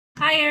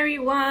Hi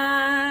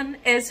everyone,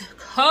 it's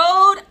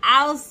cold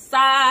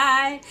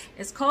outside,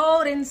 it's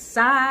cold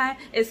inside,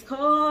 it's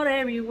cold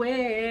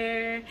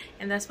everywhere,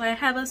 and that's why I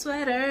have a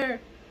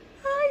sweater.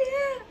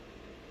 Oh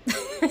yeah.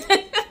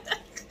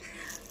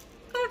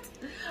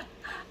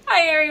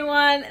 Hi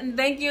everyone, and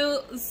thank you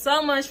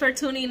so much for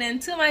tuning in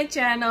to my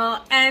channel,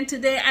 and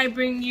today I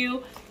bring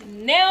you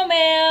nail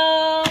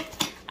mail.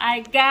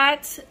 I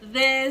got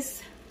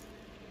this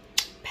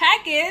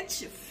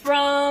package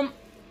from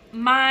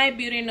my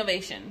beauty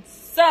innovation,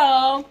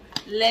 so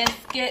let's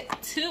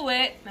get to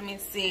it. Let me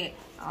see,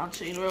 I'll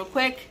show you real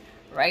quick.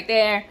 Right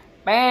there,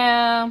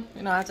 bam.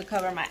 You know, I have to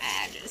cover my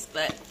address,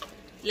 but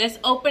let's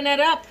open it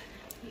up.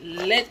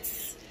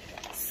 Let's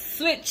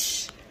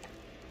switch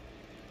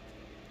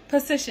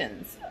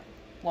positions.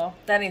 Well,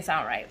 that didn't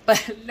sound right,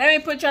 but let me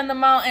put you on the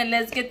mount and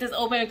let's get this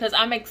open because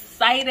I'm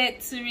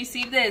excited to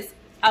receive this.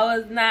 I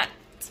was not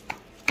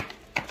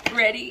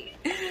ready,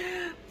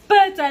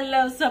 but I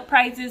love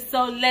surprises,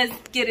 so let's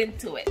get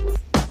into it.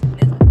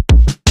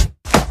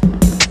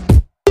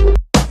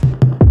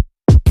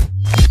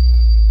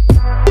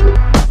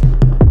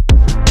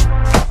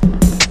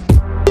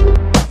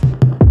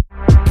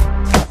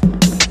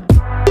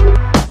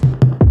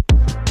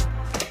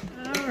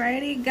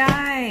 Alrighty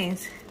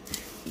guys,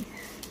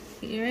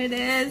 here it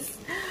is,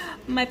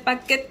 my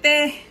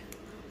paquete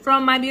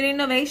from my beauty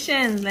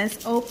innovations.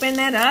 Let's open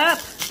it up.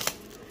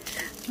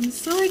 I'm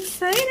so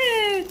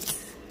excited.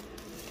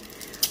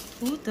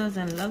 Who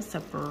doesn't love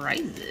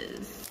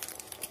surprises?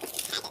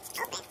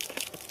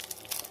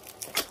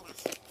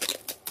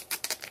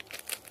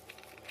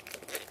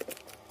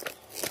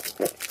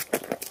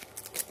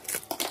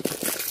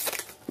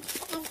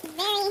 A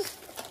very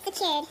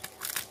secured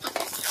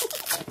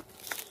package.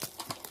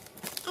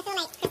 I feel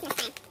like Christmas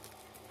time.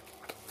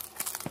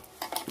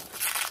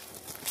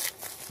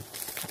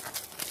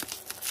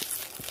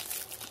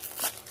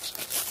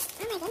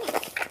 Oh my goodness.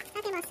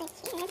 How can I so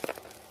secured?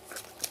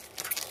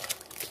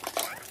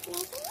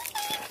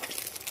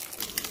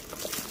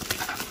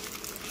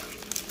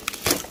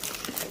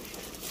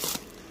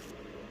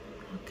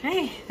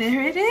 Okay,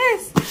 there it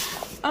is.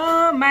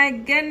 Oh my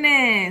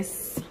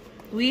goodness.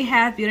 We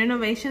have Beauty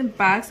Innovation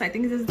box. I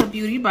think this is the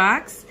beauty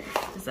box.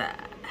 It's a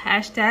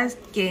hashtag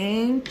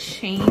game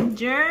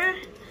changer.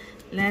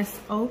 Let's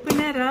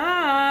open it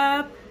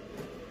up.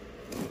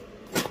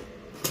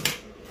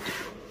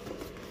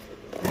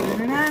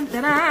 Dun, dun,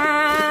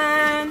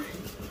 dun.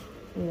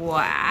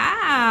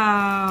 Wow.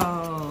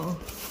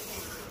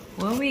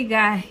 What we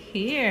got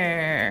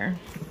here?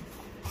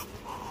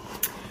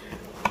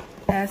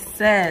 That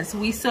says,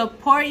 we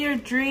support your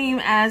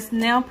dream as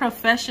nail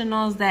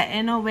professionals that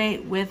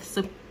innovate with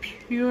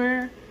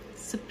superior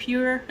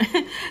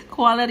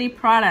quality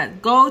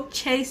product. Go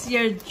chase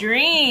your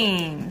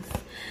dreams.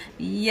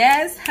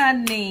 Yes,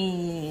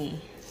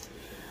 honey.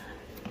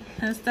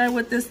 Let's start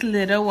with this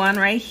little one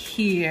right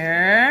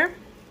here.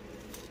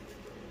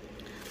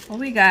 What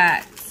we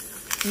got?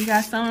 We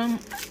got some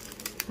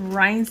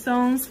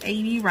rhinestones,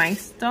 80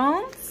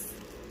 rhinestones.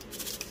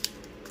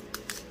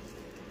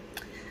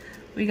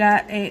 We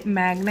got a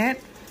magnet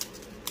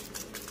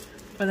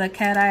for the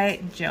cat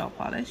eye gel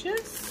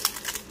polishes.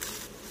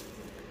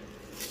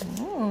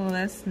 Oh,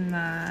 that's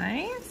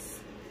nice.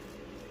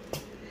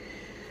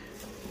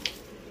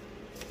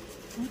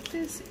 What's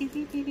this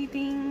itty bitty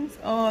things?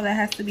 Oh, that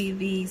has to be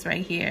these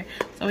right here.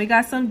 So we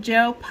got some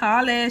gel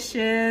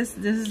polishes.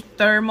 This is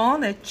thermal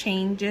that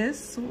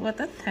changes with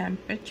the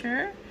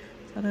temperature.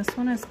 So this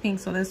one is pink.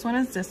 So this one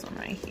is this one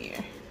right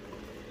here.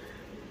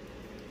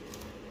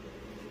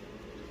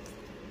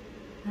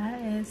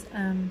 That is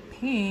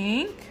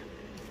pink.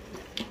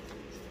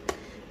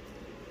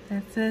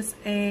 This is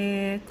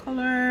a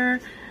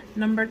color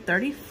number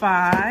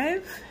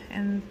 35,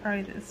 and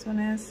probably this one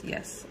is,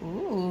 yes.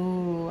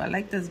 Ooh, I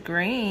like this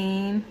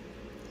green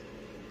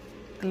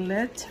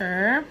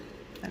glitter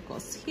that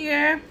goes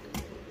here.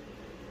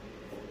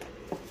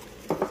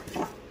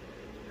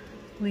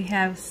 We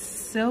have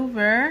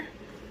silver.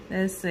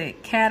 This is a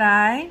cat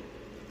eye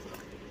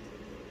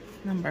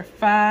number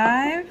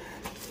 5.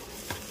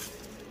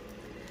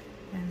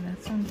 And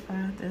this one,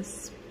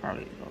 this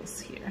probably goes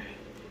here.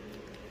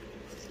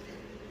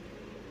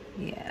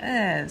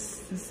 Yes,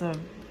 this is a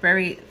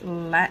very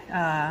lilac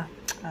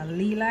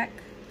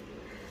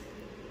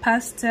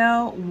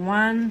pastel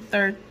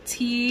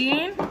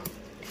 113.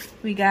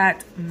 We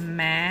got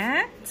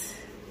matte,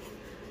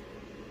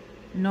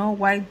 no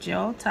white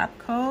gel top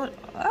coat.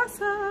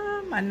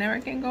 Awesome! I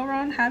never can go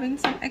wrong having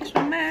some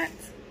extra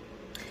matte.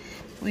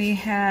 We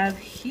have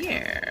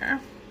here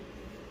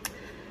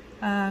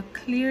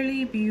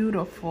clearly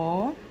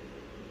beautiful.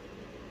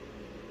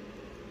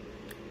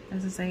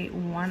 This is a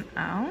 1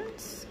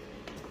 ounce.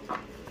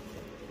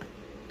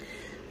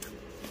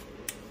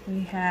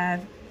 We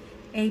have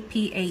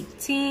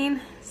AP18.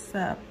 It's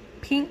a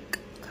pink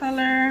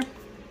color.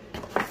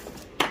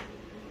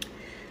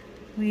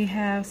 We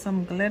have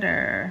some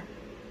glitter.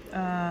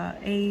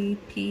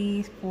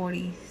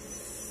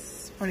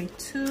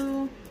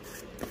 AP42.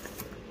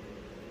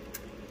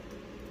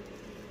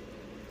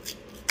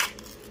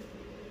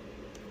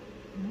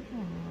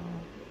 Oh,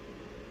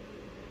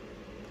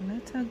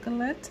 glitter,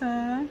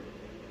 glitter.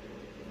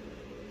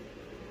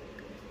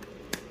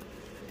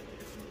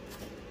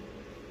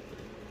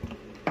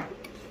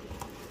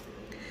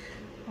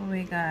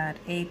 We got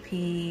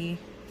AP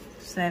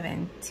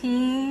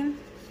 17.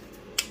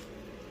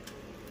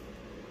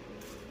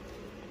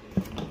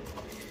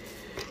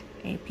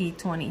 AP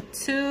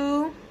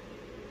 22.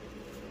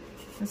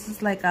 This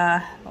is like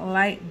a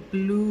light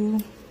blue,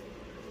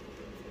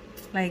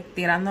 like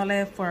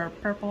tirándole for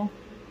purple,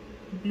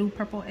 blue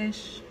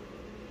purple-ish.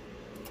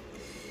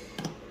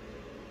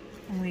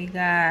 And we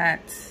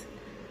got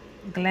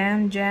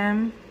Glam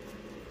Jam.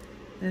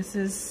 This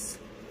is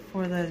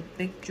for the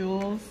big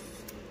jewels.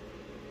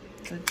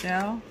 The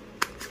gel,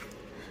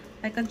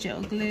 like a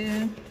gel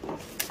glue.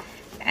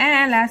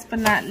 And last but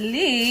not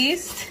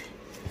least,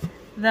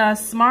 the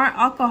Smart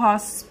Alcohol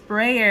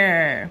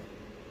Sprayer.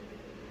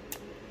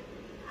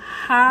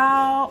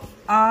 How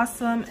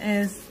awesome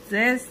is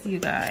this, you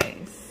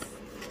guys?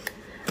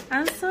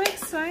 I'm so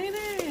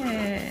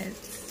excited.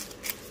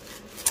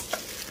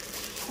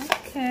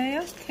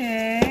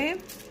 Okay.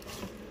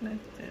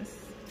 Like this.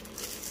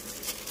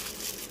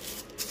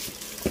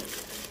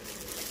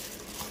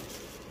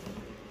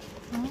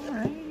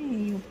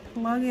 Alrighty, you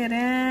plug it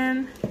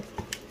in.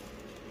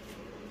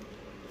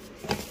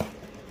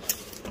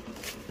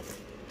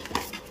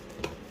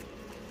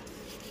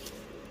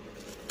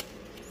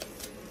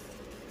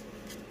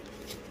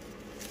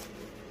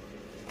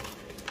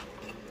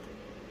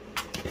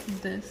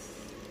 This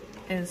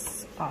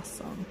is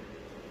awesome.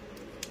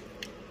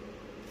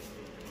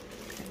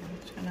 Okay, I'm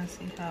trying to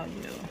see how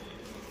you...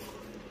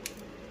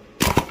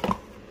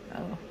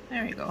 Oh,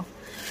 there we go.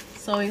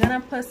 So we're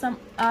gonna put some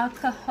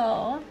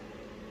alcohol.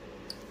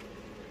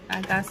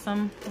 I got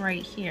some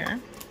right here.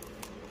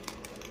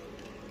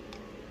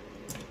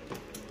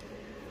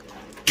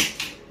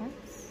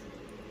 Oops.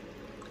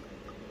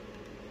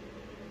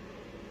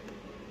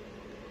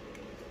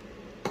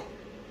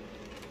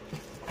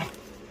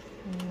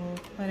 We'll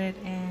put it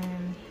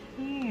in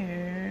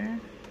here.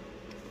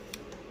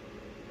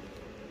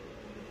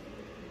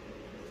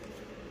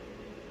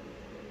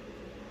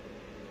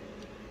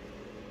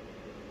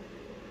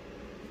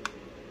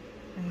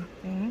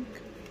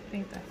 I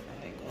think that's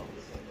how it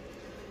goes.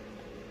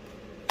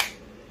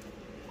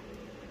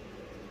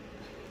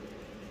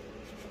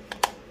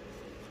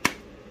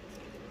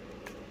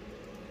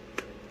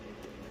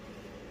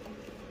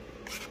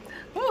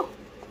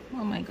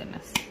 Oh my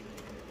goodness.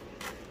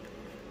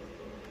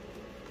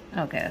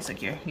 Okay, that's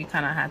secure. You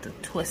kind of have to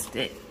twist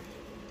it.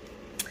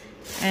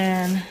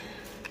 And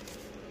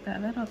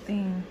that little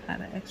thing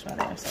had an extra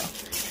there, so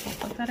we'll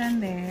put that in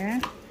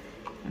there.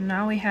 And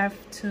now we have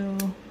to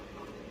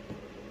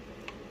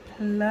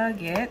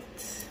plug it.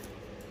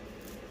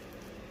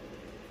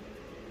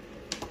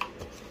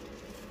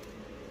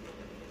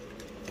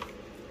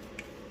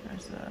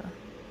 There's a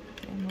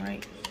thing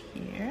right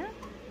here.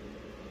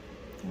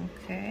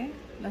 Okay,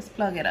 let's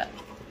plug it up.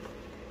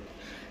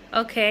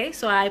 Okay,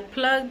 so I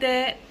plugged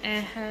it.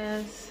 It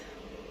has,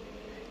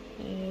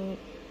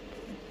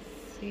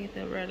 see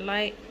the red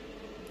light.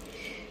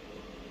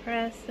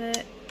 Press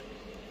it.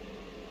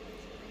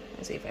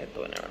 Let's see if I'm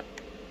doing it right.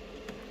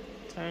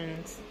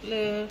 Turns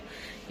blue.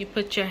 You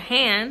put your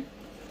hand,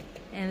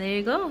 and there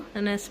you go,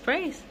 and it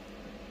sprays.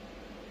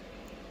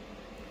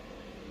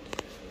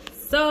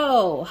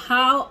 So,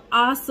 how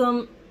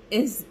awesome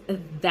is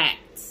that?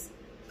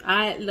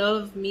 I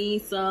love me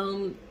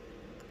some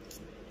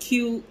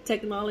cute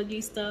technology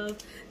stuff.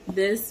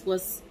 This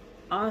was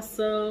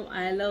awesome.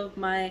 I love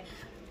my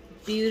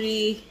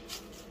beauty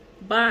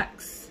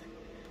box.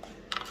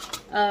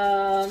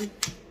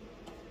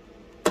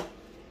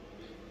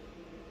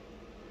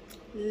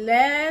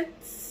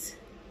 Let's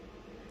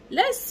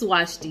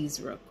swatch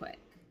these real quick.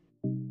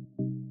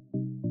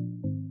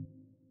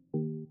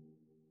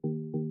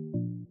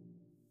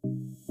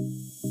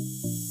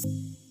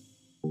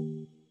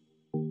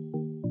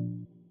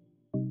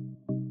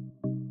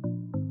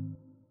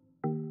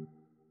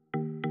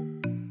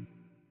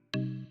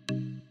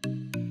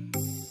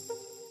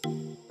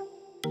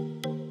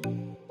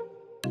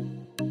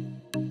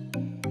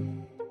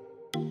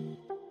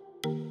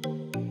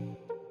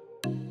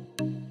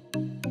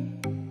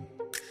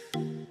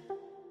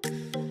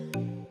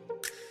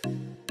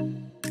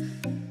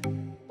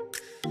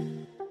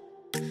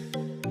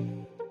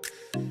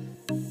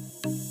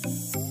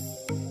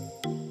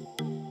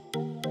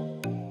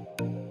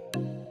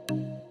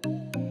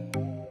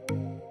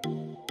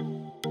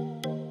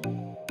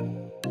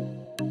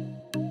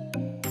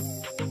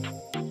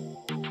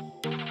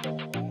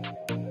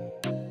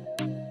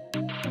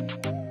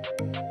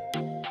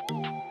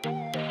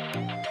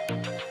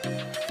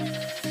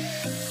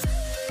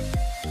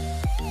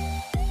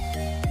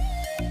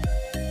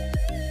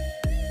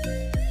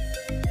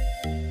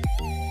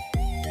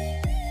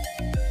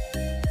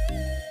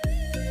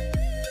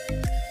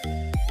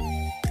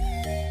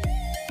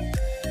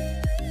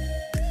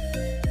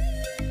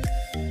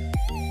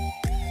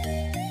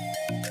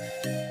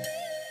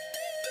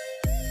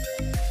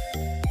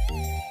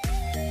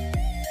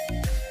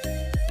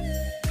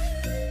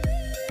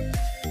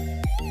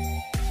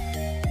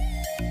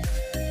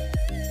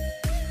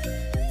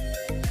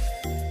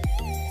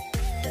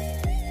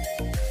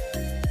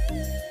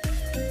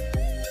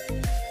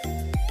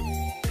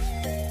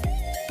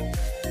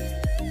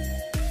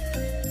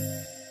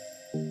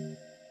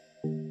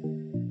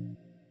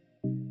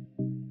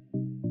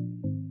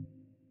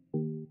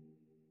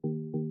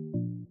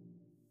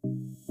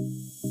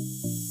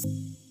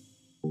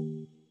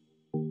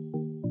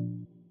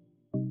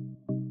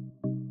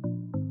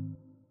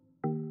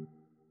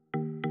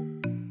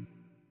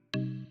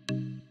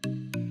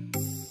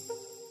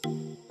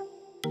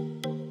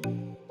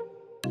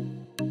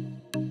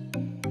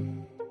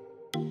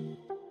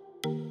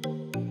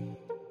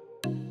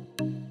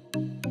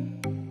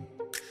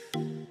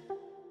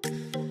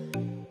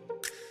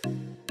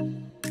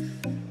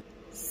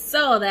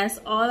 So that's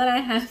all that I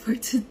have for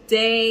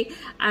today.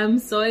 I'm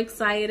so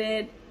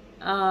excited.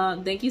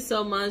 Thank you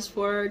so much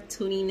for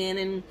tuning in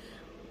and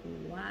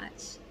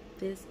watch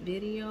this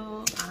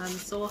video. I'm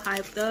so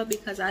hyped up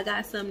because I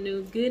got some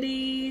new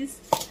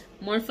goodies,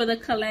 more for the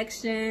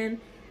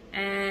collection.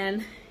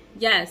 And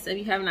yes, if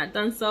you have not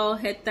done so,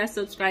 hit that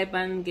subscribe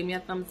button, give me a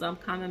thumbs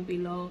up, comment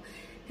below,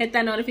 hit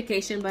that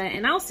notification button,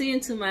 and I'll see you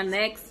into my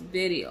next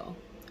video.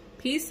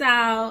 Peace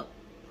out.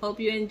 Hope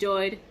you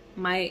enjoyed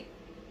my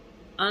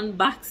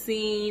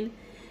unboxing.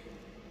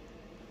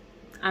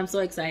 I'm so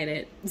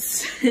excited.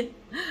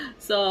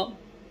 So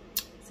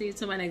see you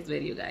to my next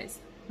video, guys.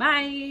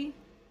 Bye.